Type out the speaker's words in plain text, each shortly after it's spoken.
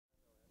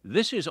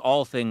This is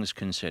All Things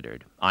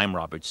Considered. I'm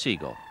Robert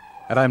Siegel.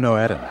 And I'm Noah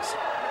Adams.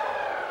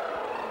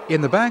 In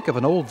the back of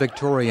an old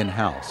Victorian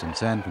house in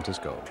San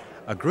Francisco,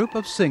 a group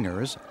of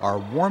singers are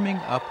warming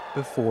up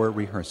before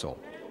rehearsal.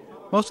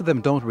 Most of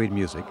them don't read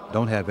music,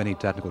 don't have any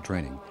technical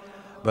training,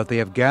 but they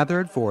have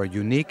gathered for a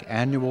unique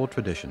annual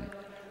tradition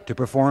to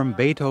perform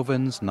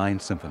Beethoven's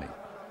Ninth Symphony.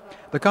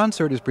 The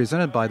concert is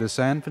presented by the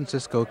San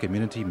Francisco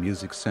Community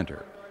Music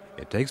Center.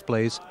 It takes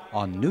place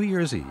on New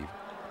Year's Eve,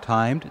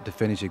 timed to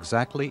finish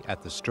exactly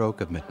at the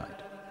stroke of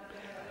midnight.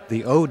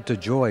 The Ode to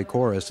Joy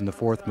chorus in the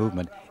fourth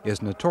movement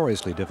is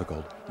notoriously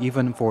difficult,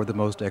 even for the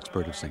most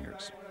expert of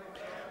singers.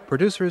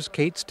 Producers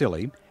Kate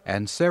Stilley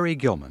and Sari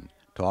Gilman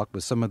talked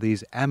with some of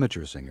these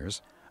amateur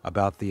singers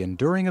about the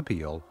enduring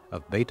appeal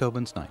of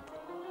Beethoven's Ninth.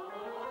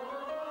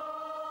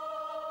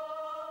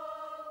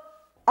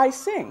 I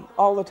sing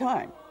all the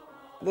time.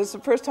 This is the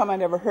first time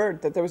I'd ever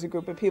heard that there was a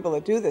group of people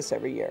that do this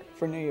every year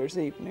for New Year's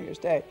Eve, New Year's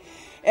Day.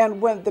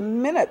 And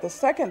the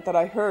second that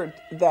I heard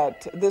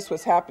that this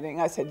was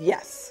happening, I said,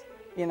 yes,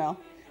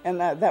 and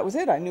that was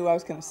it. I knew I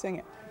was going to sing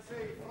it.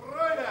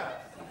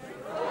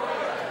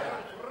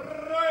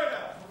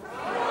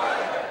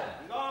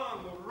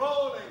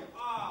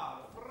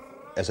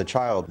 As a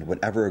child,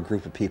 whenever a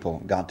group of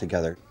people got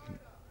together,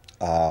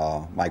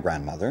 my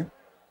grandmother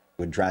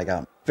would drag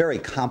out very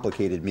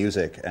complicated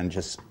music and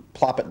just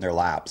plop it in their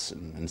laps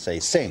and say,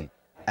 sing.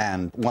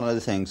 And one of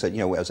the things that,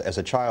 as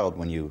a child,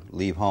 when you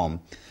leave home,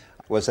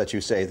 was that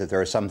you say that there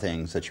are some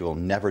things that you will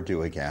never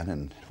do again.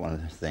 And one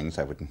of the things,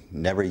 I would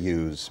never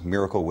use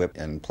Miracle Whip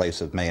in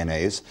place of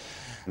mayonnaise.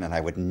 And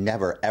I would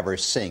never, ever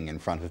sing in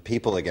front of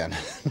people again.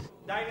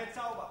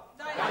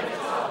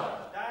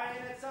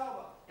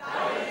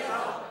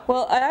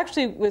 Well, I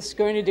actually was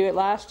going to do it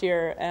last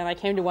year, and I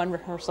came to one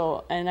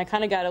rehearsal, and I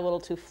kind of got a little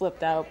too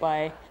flipped out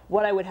by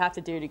what I would have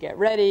to do to get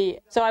ready.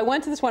 So I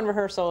went to this one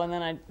rehearsal, and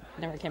then I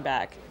never came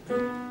back.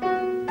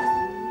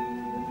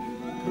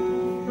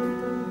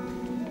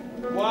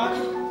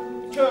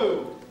 1,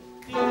 2.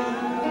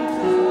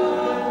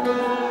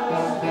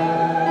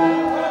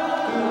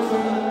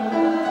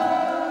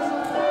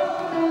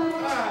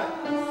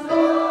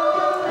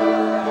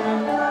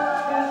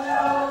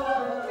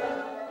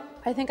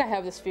 I think I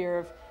have this fear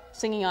of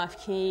singing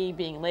off key,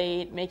 being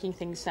late, making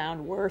things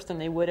sound worse than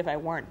they would if I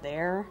weren't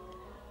there.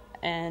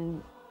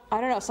 And I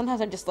don't know, sometimes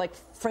I'm just like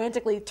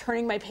frantically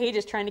turning my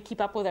pages trying to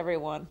keep up with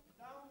everyone.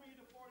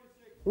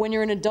 When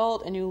you're an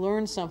adult and you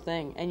learn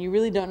something and you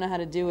really don't know how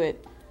to do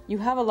it, you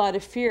have a lot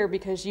of fear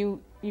because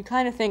you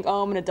kind of think,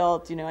 oh, I'm an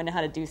adult, I know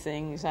how to do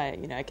things, I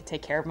can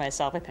take care of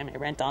myself, I pay my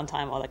rent on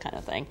time, all that kind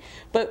of thing.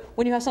 But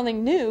when you have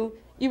something new,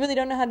 you really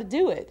don't know how to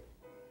do it.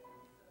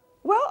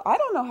 Well, I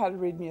don't know how to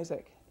read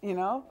music.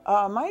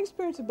 My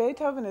experience of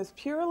Beethoven is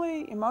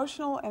purely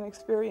emotional and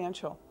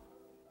experiential.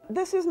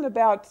 This isn't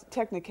about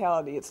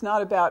technicality. It's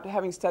not about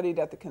having studied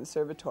at the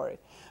conservatory.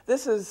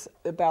 This is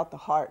about the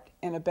heart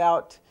and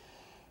about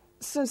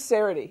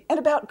sincerity and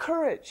about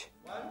courage.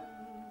 1,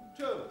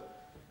 2.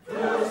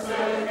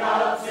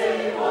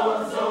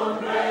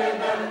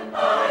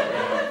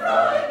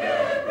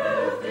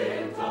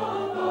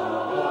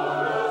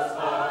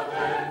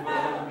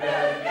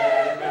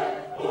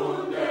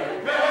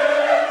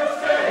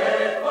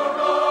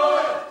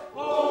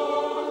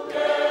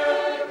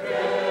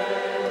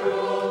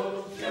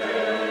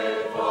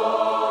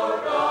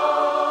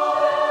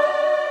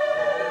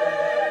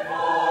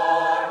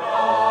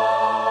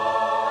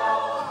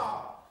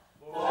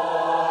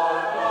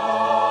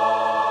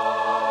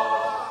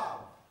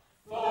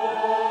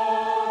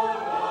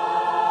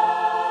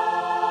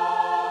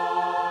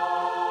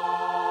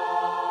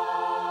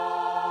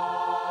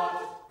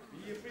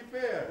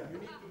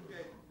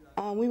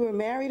 We were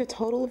married a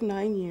total of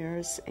 9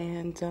 years,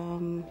 and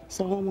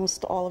so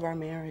almost all of our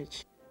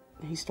marriage.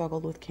 He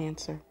struggled with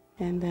cancer.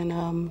 And then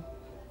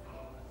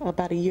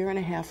about a year and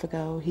a half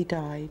ago, he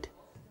died.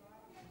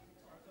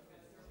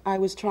 I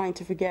was trying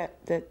to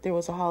forget that there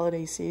was a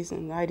holiday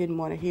season. I didn't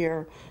want to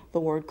hear the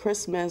word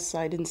Christmas.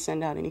 I didn't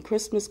send out any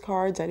Christmas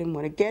cards. I didn't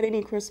want to get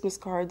any Christmas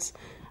cards.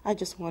 I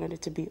just wanted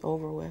it to be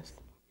over with.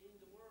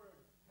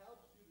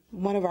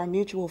 One of our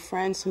mutual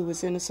friends who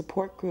was in a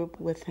support group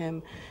with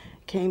him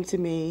came to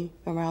me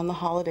around the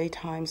holiday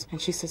times, and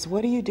she says,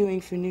 what are you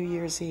doing for New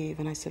Year's Eve?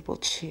 And I said, well,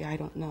 I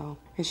don't know.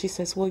 And she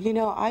says, well,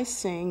 I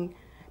sing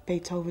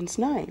Beethoven's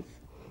Ninth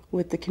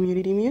with the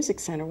Community Music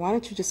Center. Why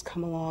don't you just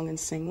come along and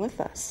sing with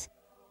us?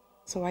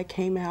 So I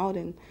came out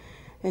and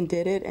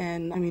did it,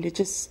 and it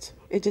just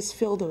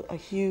filled a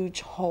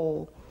huge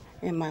hole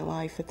in my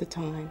life at the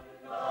time.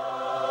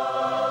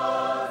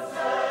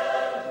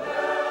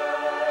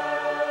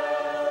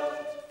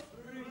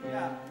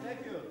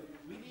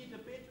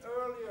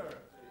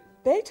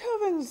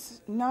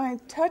 Beethoven's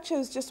Ninth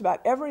touches just about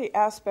every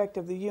aspect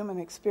of the human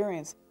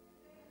experience,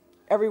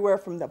 everywhere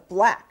from the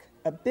black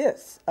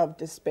abyss of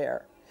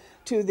despair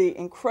to the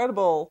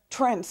incredible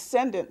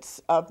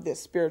transcendence of this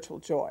spiritual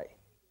joy.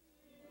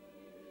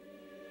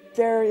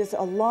 There is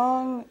a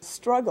long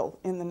struggle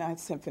in the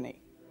Ninth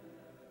Symphony,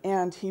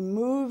 and he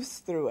moves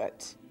through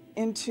it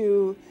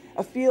into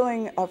a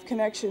feeling of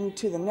connection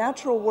to the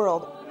natural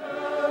world.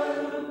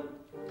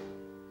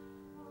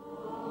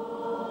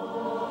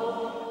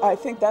 I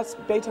think that's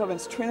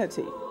Beethoven's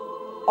Trinity.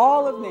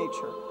 All of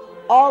nature,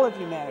 all of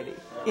humanity,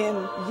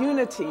 in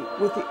unity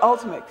with the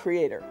ultimate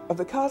creator of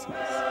the cosmos.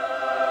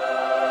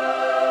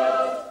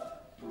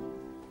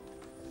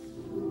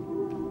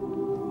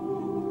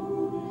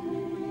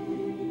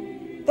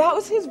 That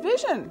was his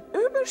vision.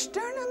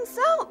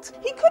 Übersternenzelt.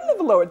 He couldn't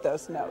have lowered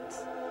those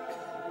notes.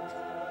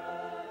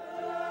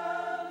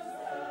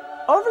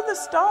 Over the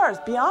stars,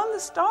 beyond the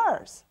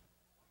stars.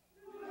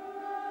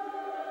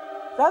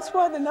 That's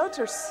why the notes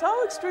are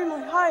so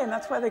extremely high, and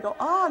that's why they go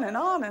on and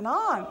on and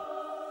on.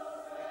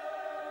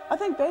 I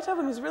think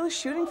Beethoven was really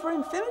shooting for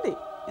infinity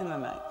in the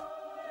Ninth.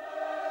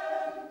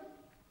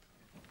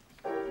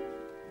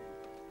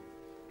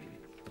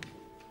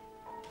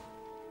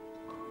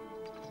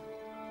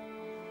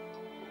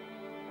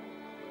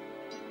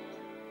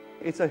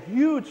 It's a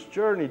huge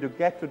journey to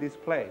get to this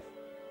place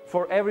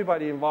for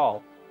everybody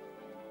involved.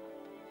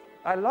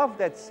 I love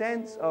that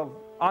sense of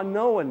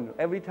unknown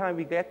every time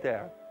we get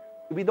there.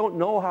 We don't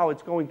know how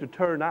it's going to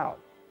turn out.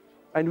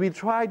 And we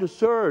try to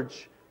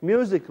search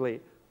musically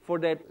for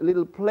that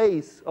little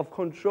place of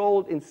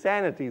controlled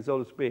insanity,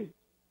 so to speak.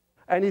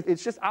 And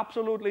it's just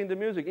absolutely in the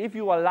music, if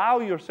you allow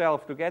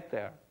yourself to get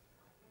there.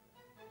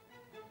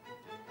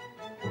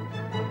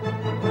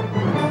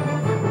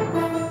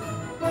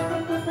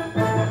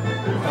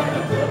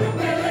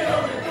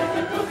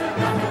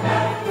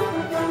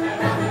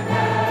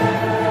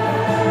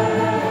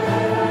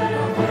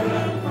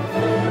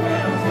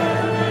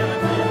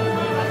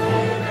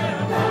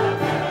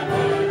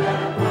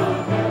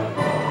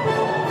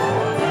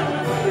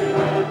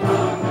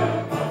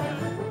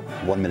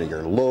 One minute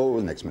you're low,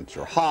 the next minute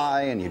you're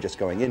high, and you're just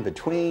going in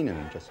between,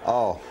 and just,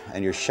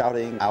 and you're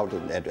shouting out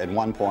at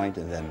one point,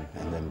 and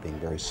then being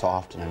very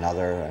soft in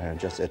another,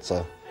 and it's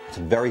a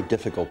very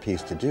difficult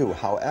piece to do.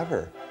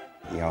 However,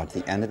 at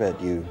the end of it,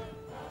 you're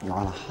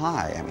on a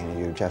high. I mean,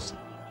 you just,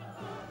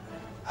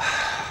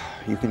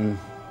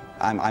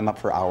 I'm up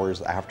for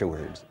hours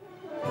afterwards.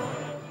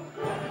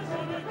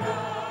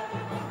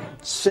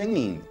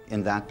 Singing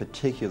in that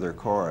particular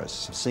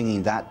chorus,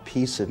 singing that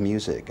piece of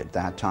music at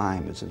that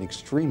time is an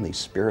extremely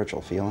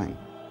spiritual feeling.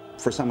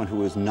 For someone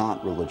who is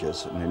not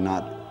religious and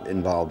not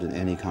involved in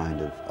any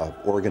kind of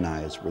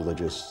organized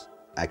religious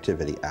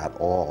activity at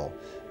all,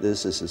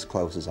 this is as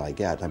close as I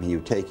get. I mean, you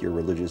take your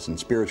religious and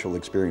spiritual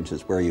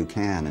experiences where you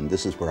can, and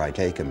this is where I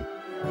take them.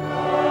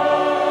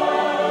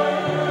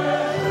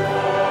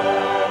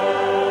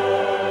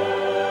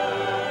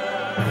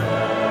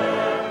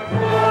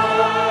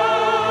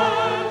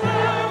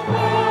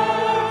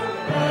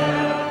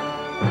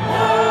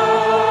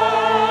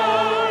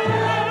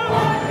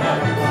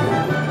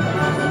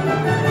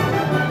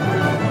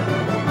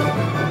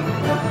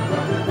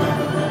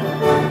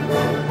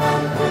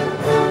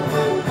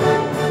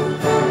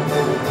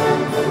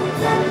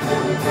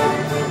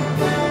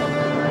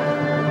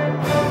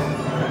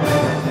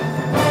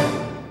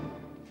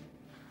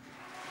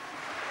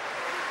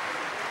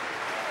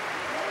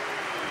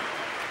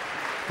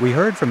 We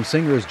heard from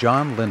singers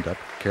John Lindop,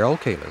 Carol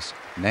Kalous,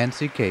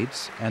 Nancy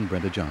Cates, and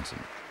Brenda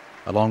Johnson,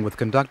 along with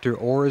conductor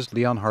Urs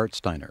Leonhardt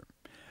Steiner.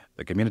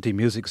 The Community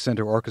Music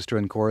Center Orchestra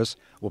and Chorus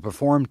will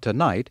perform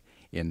tonight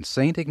in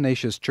St.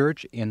 Ignatius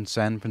Church in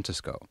San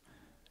Francisco.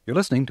 You're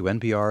listening to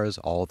NPR's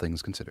All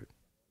Things Considered.